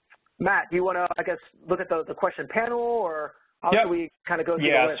 Matt, do you want to, I guess, look at the question panel, or how do we kind of go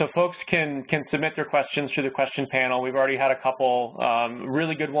through the list? So folks can submit their questions through the question panel. We've already had a couple.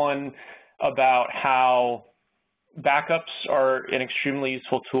 Really good one about how backups are an extremely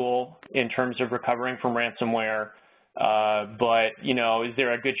useful tool in terms of recovering from ransomware. But, you know, is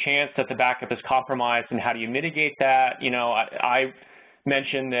there a good chance that the backup is compromised, and how do you mitigate that? You know, I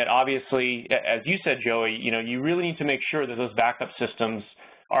mentioned that obviously, as you said, Joey, you know, you really need to make sure that those backup systems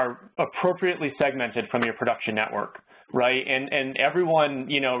are appropriately segmented from your production network, right? And everyone,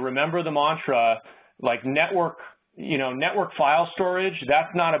 you know, remember the mantra, like network file storage,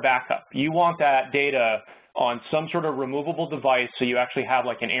 that's not a backup. You want that data on some sort of removable device, so you actually have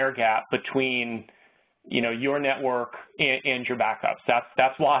like an air gap between, you know, your network and your backups.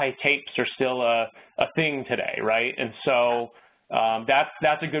 That's why tapes are still a thing today, right? And so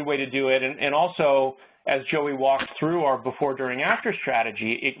that's a good way to do it. And also, as Joey walked through our before, during, after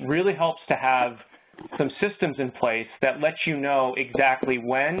strategy, it really helps to have some systems in place that let you know exactly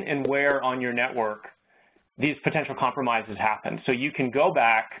when and where on your network these potential compromises happen. So you can go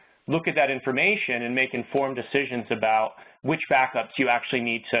back, look at that information, and make informed decisions about which backups you actually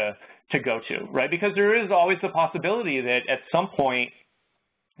need to go to, right? Because there is always the possibility that at some point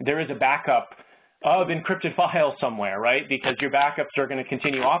there is a backup of encrypted files somewhere, right? Because your backups are going to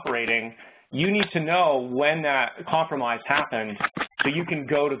continue operating. You need to know when that compromise happened so you can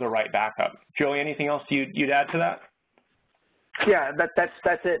go to the right backup. Joey, anything else you'd add to that? Yeah,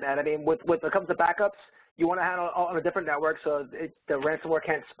 that's it, man. I mean, when it comes to backups, you want to handle it on a different network so the ransomware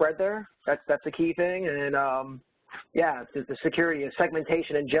can't spread there. That's a key thing. And yeah, the security and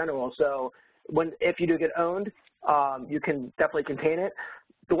segmentation in general. So if you do get owned, you can definitely contain it.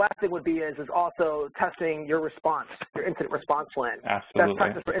 The last thing would be is also testing your response, your incident response plan. Absolutely. Best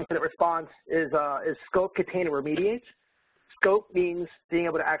practice for incident response is scope, contain, and remediate. Scope means being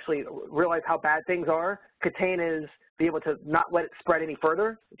able to actually realize how bad things are. Contain is be able to not let it spread any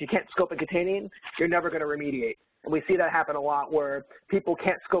further. If you can't scope and contain, you're never going to remediate. And we see that happen a lot where people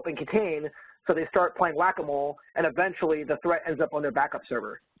can't scope and contain, so they start playing whack-a-mole, and eventually the threat ends up on their backup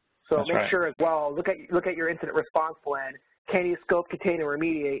server. So That's make right. sure as well, look at your incident response plan. Can you scope, contain, and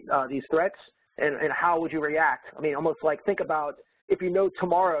remediate these threats, and how would you react? I mean, almost like think about if you know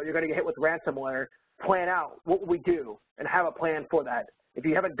tomorrow you're going to get hit with ransomware, plan out what would we do and have a plan for that. If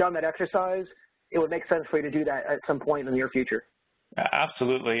you haven't done that exercise, it would make sense for you to do that at some point in the near future.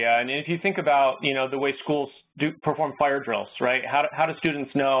 Absolutely, yeah. And if you think about, the way schools perform fire drills, right? How do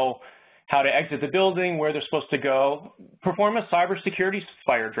students know how to exit the building, where they're supposed to go? Perform a cybersecurity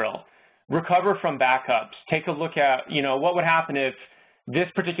fire drill. Recover from backups. Take a look at, what would happen if this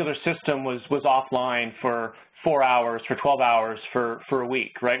particular system was offline for 4 hours, for 12 hours, for a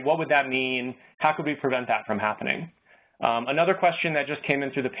week, right? What would that mean? How could we prevent that from happening? Another question that just came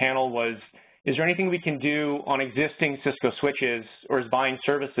in through the panel was, is there anything we can do on existing Cisco switches, or is buying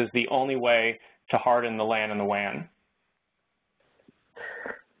services the only way to harden the LAN and the WAN?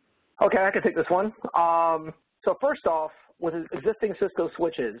 Okay, I can take this one. So first off, with existing Cisco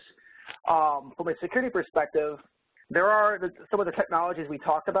switches, from a security perspective, there are some of the technologies we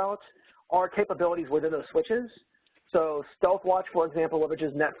talked about are capabilities within those switches. So Stealth Watch, for example,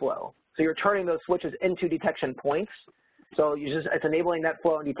 leverages NetFlow. So you're turning those switches into detection points. So it's enabling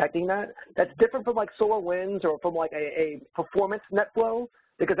NetFlow and detecting that. That's different from like SolarWinds or from like a performance NetFlow,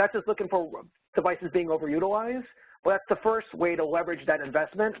 because that's just looking for devices being overutilized. But that's the first way to leverage that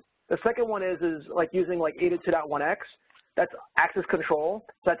investment. The second one is like using like 802.1x. That's access control.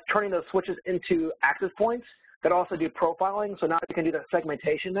 So that's turning those switches into access points that also do profiling. So now you can do the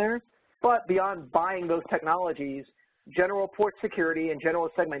segmentation there. But beyond buying those technologies, general port security and general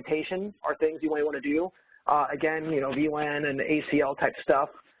segmentation are things you might want to do. Again, VLAN and ACL type stuff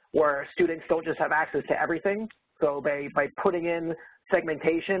where students don't just have access to everything. So by putting in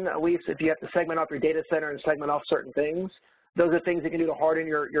segmentation, at least if you have to segment off your data center and segment off certain things, those are things you can do to harden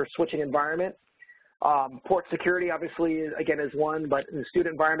your switching environment. Port security, obviously, again, is one, but in the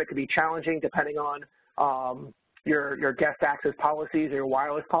student environment could be challenging depending on your guest access policies or your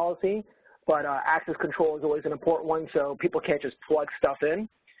wireless policy. But access control is always an important one, so people can't just plug stuff in.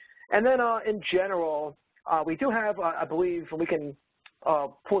 And then in general, we do have, I believe, we can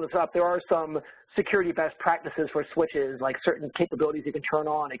pull this up, there are some security best practices for switches, like certain capabilities you can turn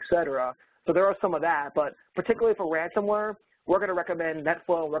on, et cetera. So there are some of that, but particularly for ransomware, we're going to recommend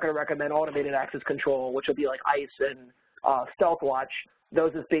NetFlow, we're going to recommend automated access control, which will be like ICE and Stealth Watch,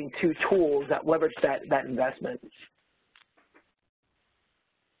 those as being two tools that leverage that investment.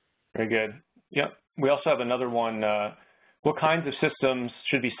 Very good. Yep. We also have another one. What kinds of systems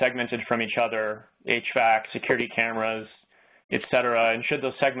should be segmented from each other? HVAC, security cameras, et cetera, and should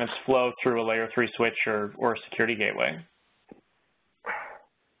those segments flow through a layer 3 switch or a security gateway?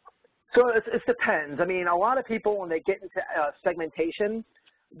 So it depends. I mean, a lot of people, when they get into segmentation,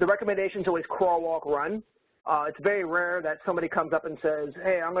 the recommendation is always crawl, walk, run. It's very rare that somebody comes up and says,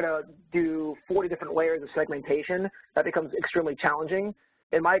 hey, I'm going to do 40 different layers of segmentation. That becomes extremely challenging.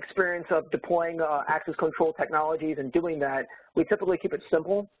 In my experience of deploying access control technologies and doing that, we typically keep it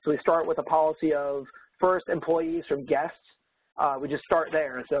simple. So we start with a policy of first employees from guests. We just start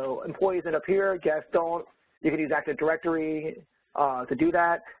there. So employees end up here, guests don't. You can use Active Directory to do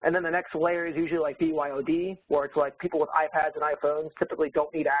that. And then the next layer is usually like BYOD, where it's like people with iPads and iPhones typically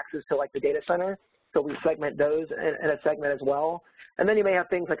don't need access to like the data center. So we segment those in a segment as well. And then you may have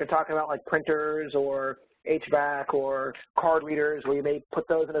things like you're talking about like printers or HVAC or card readers where you may put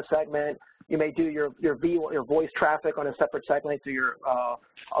those in a segment. You may do your voice traffic on a separate segment through your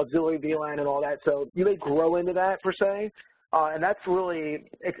auxiliary VLAN and all that. So you may grow into that per se. And that's really,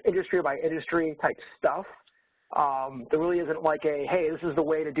 it's industry by industry type stuff. There really isn't like a, hey, this is the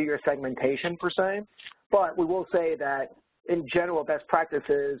way to do your segmentation per se. But we will say that in general, best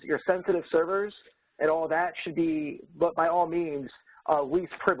practices, your sensitive servers and all that should be, but by all means,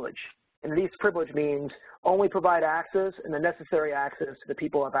 least privilege. And least privilege means only provide access and the necessary access to the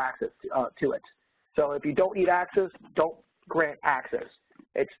people who have access to it. So if you don't need access, don't grant access.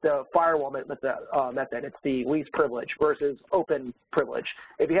 It's the firewall method. It's the least privilege versus open privilege.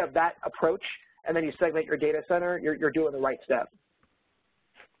 If you have that approach and then you segment your data center, you're doing the right step.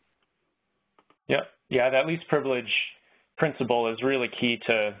 Yeah, that least privilege principle is really key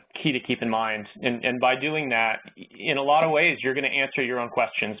to keep in mind. And by doing that, in a lot of ways, you're going to answer your own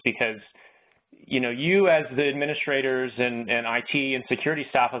questions because, you as the administrators and IT and security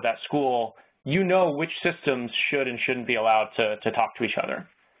staff of that school, you know which systems should and shouldn't be allowed to talk to each other.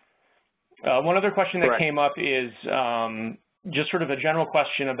 One other question that came up is just sort of a general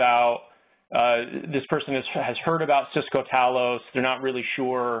question about this person has heard about Cisco Talos. They're not really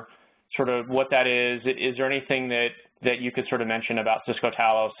sure sort of what that is. Is there anything that you could sort of mention about Cisco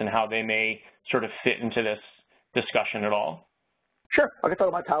Talos and how they may sort of fit into this discussion at all? Sure, I can talk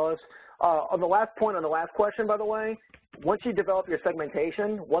about Talos. On the last point, on the last question, by the way, once you develop your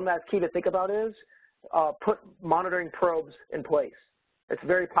segmentation, one last key to think about is put monitoring probes in place. It's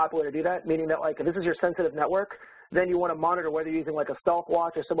very popular to do that, meaning that like if this is your sensitive network, then you want to monitor whether you're using like a stealth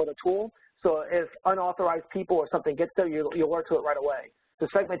watch or some other tool. So if unauthorized people or something gets there, you'll alert to it right away. So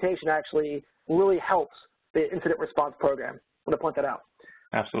segmentation actually really helps the incident response program. I'm going to point that out.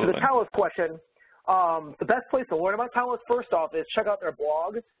 Absolutely. So the Talos question, the best place to learn about Talos, first off, is check out their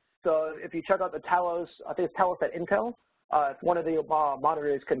blog. So if you check out the Talos, I think it's Talos.intel. If one of the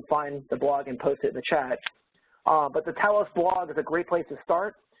monitors can find the blog and post it in the chat. But the Talos blog is a great place to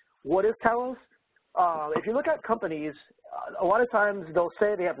start. What is Talos? If you look at companies, a lot of times they'll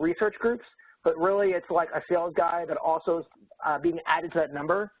say they have research groups, but really it's like a sales guy that also is being added to that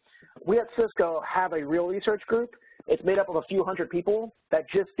number. We at Cisco have a real research group. It's made up of a few hundred people that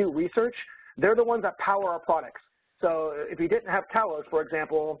just do research. They're the ones that power our products. So if you didn't have Talos, for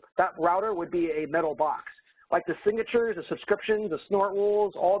example, that router would be a metal box. Like the signatures, the subscriptions, the snort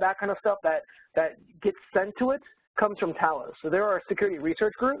rules, all that kind of stuff that gets sent to it comes from Talos. So they're our security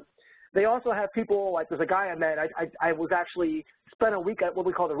research group. They also have people, like there's a guy I met, I was actually spent a week at what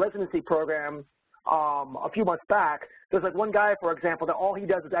we call the residency program a few months back. There's like one guy, for example, that all he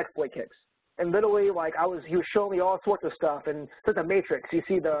does is exploit kicks. And literally, like he was showing me all sorts of stuff. And it's like a matrix. You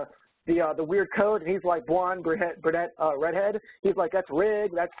see the weird code, and he's like blonde, brunette, redhead. He's like, that's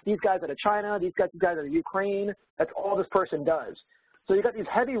rigged. That's these guys out of China. These guys out of Ukraine. That's all this person does. So you got these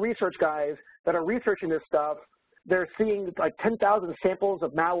heavy research guys that are researching this stuff. They're seeing like 10,000 samples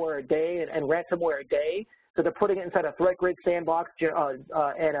of malware a day and ransomware a day. So they're putting it inside a threat grid sandbox and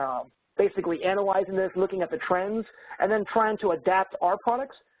basically analyzing this, looking at the trends, and then trying to adapt our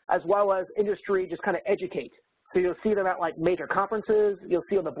products as well as industry, just kind of educate. So you'll see them at like major conferences. You'll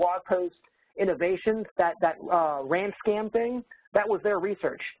see on the blog posts, innovations, that RAN scam thing, that was their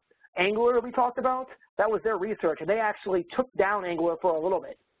research. Angular we talked about, that was their research. And they actually took down Angular for a little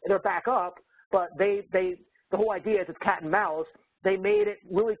bit. They're back up, but the whole idea is it's cat and mouse. They made it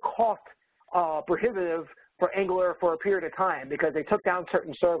really cost prohibitive for Angular for a period of time because they took down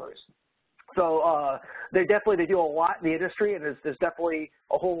certain servers. So they do a lot in the industry, and there's definitely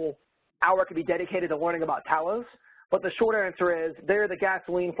a whole hour could be dedicated to learning about Talos. But the short answer is they're the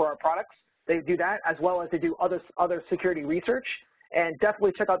gasoline for our products. They do that as well as they do other security research. And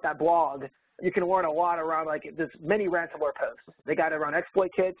definitely check out that blog. You can learn a lot around, like, there's many ransomware posts. They got it around exploit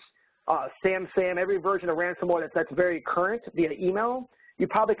kits, SAM, every version of ransomware that's very current via email. You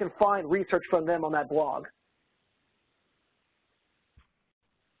probably can find research from them on that blog.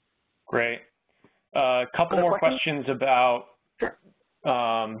 Great. A couple more questions about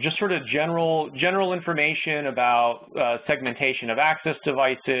just sort of general information about segmentation of access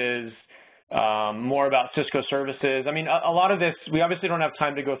devices, more about Cisco services. I mean, a lot of this, we obviously don't have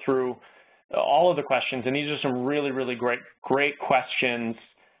time to go through all of the questions, and these are some really, really great questions.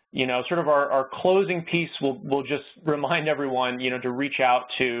 You know, sort of our closing piece will just remind everyone, you know, to reach out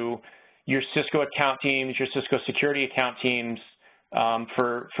to your Cisco account teams, your Cisco security account teams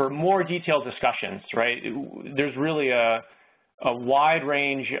for more detailed discussions, right? There's really a wide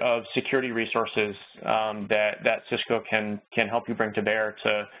range of security resources that Cisco can help you bring to bear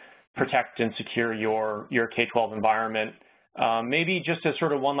to protect and secure your K-12 environment. Maybe just as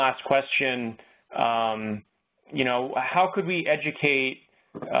sort of one last question, you know, how could we educate,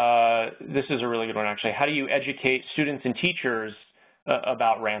 this is a really good one actually, how do you educate students and teachers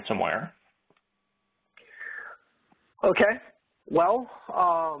about ransomware? Okay, well,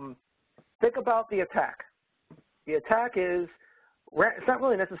 think about the attack. The attack is, it's not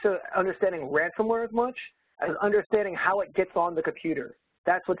really necessarily understanding ransomware as much as understanding how it gets on the computer.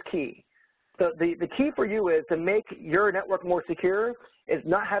 That's what's key. The key for you is to make your network more secure is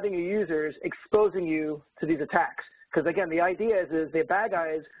not having your users exposing you to these attacks. Because again, the idea is the bad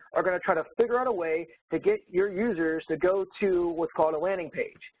guys are going to try to figure out a way to get your users to go to what's called a landing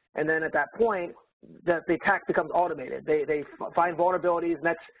page. And then at that point, the attack becomes automated. They find vulnerabilities,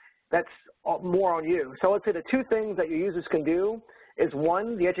 and that's more on you. So let's say the two things that your users can do is,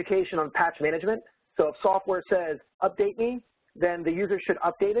 one, the education on patch management. So if software says, update me, then the user should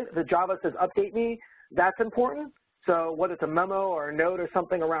update it. If the Java says, update me, that's important. So whether it's a memo or a note or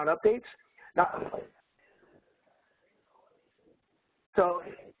something around updates. Now, so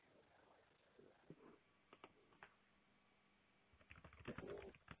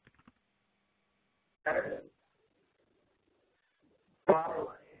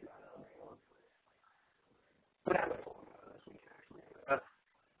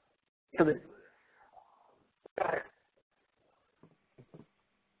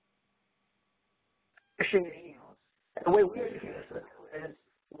the way we educate is,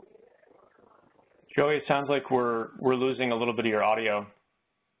 Joey, it sounds like we're losing a little bit of your audio.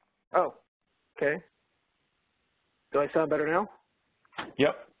 Oh, okay. Do I sound better now?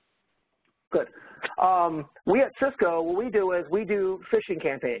 Yep. Good. We at Cisco, what we do is we do phishing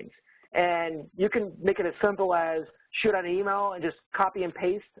campaigns. And you can make it as simple as shoot out an email and just copy and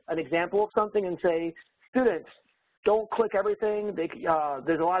paste an example of something and say, students, don't click everything.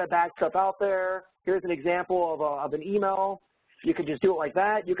 There's a lot of bad stuff out there. Here's an example of an email. You can just do it like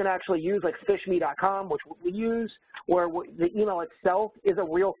that. You can actually use like phishme.com, which we use, where the email itself is a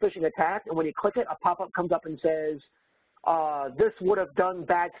real phishing attack. And when you click it, a pop-up comes up and says, this would have done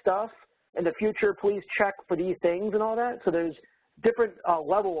bad stuff. In the future, please check for these things and all that. So there's different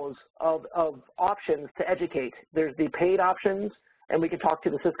levels of options to educate. There's the paid options, and we can talk to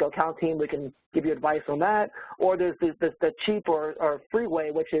the Cisco account team. We can give you advice on that. Or there's the cheap or free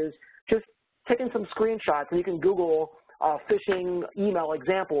way, which is just taking some screenshots, and you can Google phishing email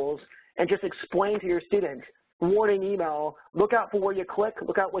examples and just explain to your students, warning email, look out for where you click,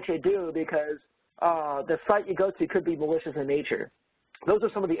 look out what you do, because the site you go to could be malicious in nature. Those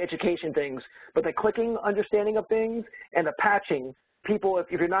are some of the education things, but the clicking understanding of things and the patching, people, if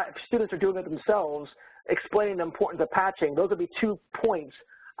students are doing it themselves, explaining the importance of patching, those would be 2 points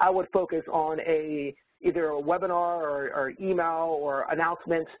I would focus on either a webinar or email or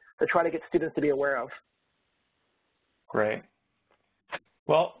announcements to try to get students to be aware of. Great.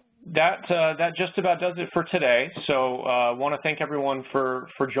 Well, that just about does it for today. So I want to thank everyone for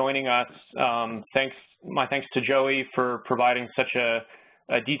joining us. My thanks to Joey for providing such a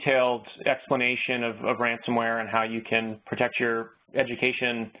detailed explanation of ransomware and how you can protect your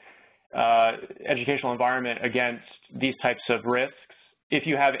educational environment against these types of risks. If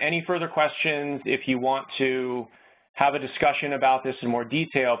you have any further questions, if you want to have a discussion about this in more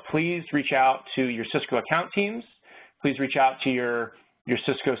detail, please reach out to your Cisco account teams. Please reach out to your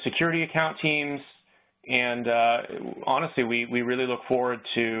Cisco security account teams. And honestly, we really look forward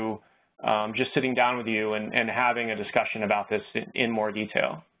to just sitting down with you and having a discussion about this in more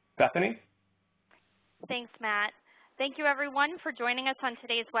detail. Bethany? Thanks, Matt. Thank you, everyone, for joining us on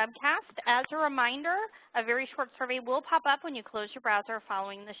today's webcast. As a reminder, a very short survey will pop up when you close your browser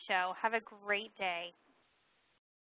following the show. Have a great day.